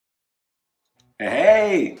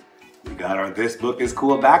Hey, we got our This Book is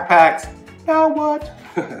Cool backpacks. Now what?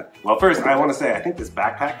 Well, first I want to say I think this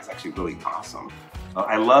backpack is actually really awesome.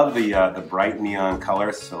 I love the bright neon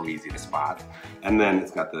color, so easy to spot. And then it's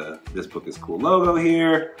got the This Book is Cool logo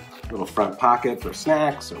here, little front pocket for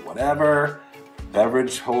snacks or whatever,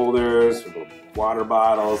 beverage holders, little water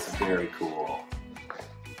bottles, very cool.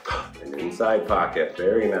 An inside pocket,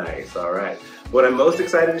 very nice, all right. What I'm most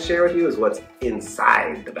excited to share with you is what's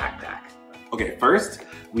inside the backpack. Okay, first,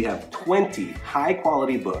 we have 20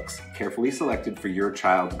 high-quality books carefully selected for your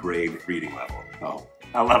child's grade reading level. Oh,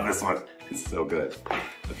 I love this one. It's so good.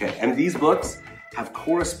 Okay, and these books have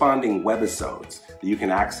corresponding webisodes that you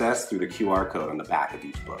can access through the QR code on the back of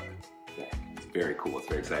each book. Yeah, it's very cool, it's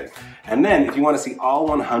very exciting. And then, if you want to see all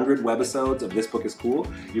 100 webisodes of This Book is Cool,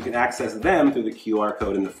 you can access them through the QR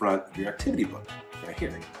code in the front of your activity book, right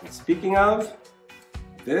here. And speaking of,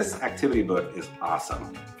 this activity book is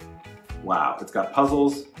awesome. Wow, it's got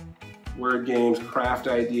puzzles, word games, craft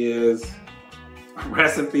ideas,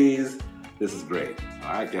 recipes. This is great.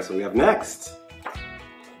 All right, guess what we have next?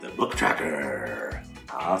 The book tracker.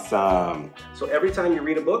 Awesome. So every time you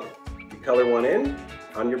read a book, you color one in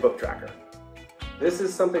on your book tracker. This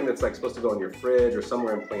is something that's like supposed to go in your fridge or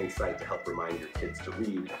somewhere in plain sight to help remind your kids to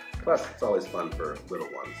read. Plus, it's always fun for little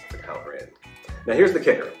ones to color in. Now here's the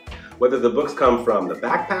kicker. Whether the books come from the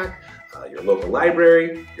backpack, your local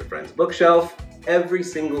library, your friend's bookshelf, every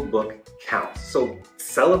single book counts. So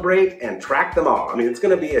celebrate and track them all. I mean, it's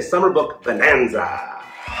gonna be a summer book bonanza.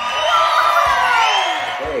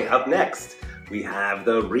 Okay, up next, we have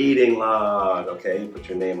the reading log. Okay, you put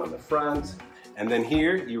your name on the front, and then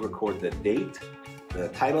here you record the date, the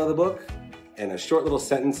title of the book, and a short little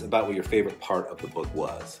sentence about what your favorite part of the book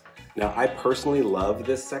was. Now, I personally love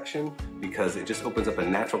this section because it just opens up a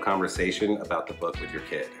natural conversation about the book with your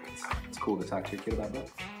kid. It's cool to talk to your kid about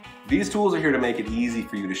books. These tools are here to make it easy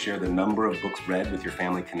for you to share the number of books read with your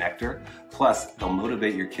family connector. Plus, they'll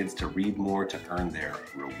motivate your kids to read more to earn their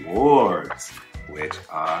rewards, which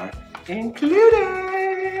are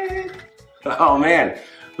included. Oh man,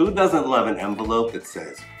 who doesn't love an envelope that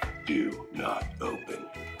says, "Do not open"?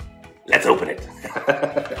 Let's open it.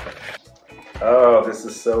 Oh, this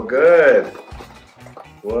is so good.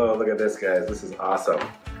 Whoa, look at this, guys. This is awesome.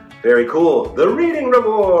 Very cool. The reading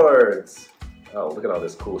rewards. Oh, look at all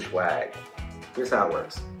this cool swag. Here's how it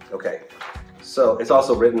works. Okay, so it's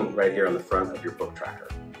also written right here on the front of your book tracker.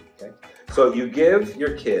 Okay, so you give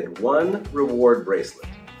your kid one reward bracelet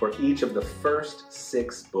for each of the first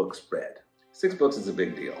 6 books read. 6 books is a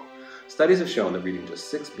big deal. Studies have shown that reading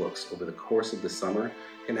just 6 books over the course of the summer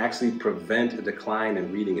can actually prevent a decline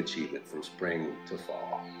in reading achievement from spring to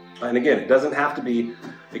fall. And again, it doesn't have to be,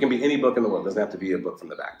 it can be any book in the world. It doesn't have to be a book from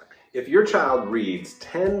the backpack. If your child reads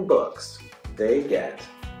 10 books, they get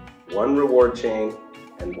 1 reward chain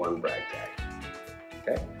and 1 brag tag.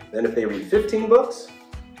 Okay? Then if they read 15 books,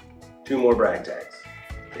 2 more brag tags.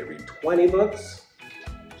 If they read 20 books,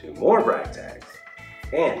 2 more brag tags.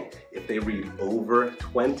 And if they read over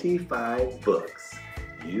 25 books,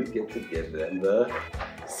 you get to give them the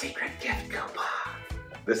secret gift coupon.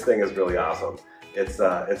 This thing is really awesome. It's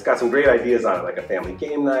got some great ideas on it, like a family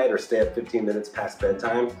game night or stay up 15 minutes past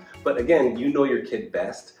bedtime. But again, you know your kid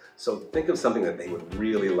best, so think of something that they would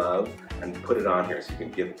really love and put it on here so you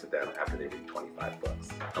can give it to them after they read 25 books.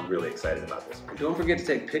 I'm really excited about this one. Don't forget to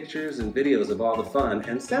take pictures and videos of all the fun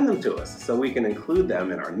and send them to us so we can include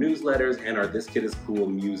them in our newsletters and our This Kid is Cool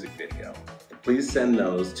music video. Please send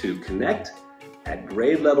those to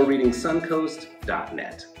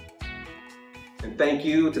connect@gradelevelreadingsuncoast.net. And thank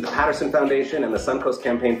you to the Patterson Foundation and the Suncoast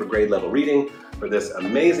Campaign for Grade Level Reading for this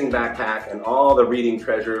amazing backpack and all the reading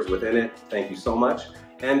treasures within it. Thank you so much.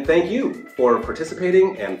 And thank you for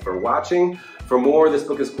participating and for watching. For more This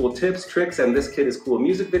Book is Cool tips, tricks, and This Kid is Cool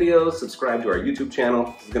music videos, subscribe to our YouTube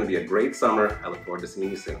channel. This is going to be a great summer. I look forward to seeing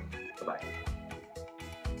you soon. Bye-bye.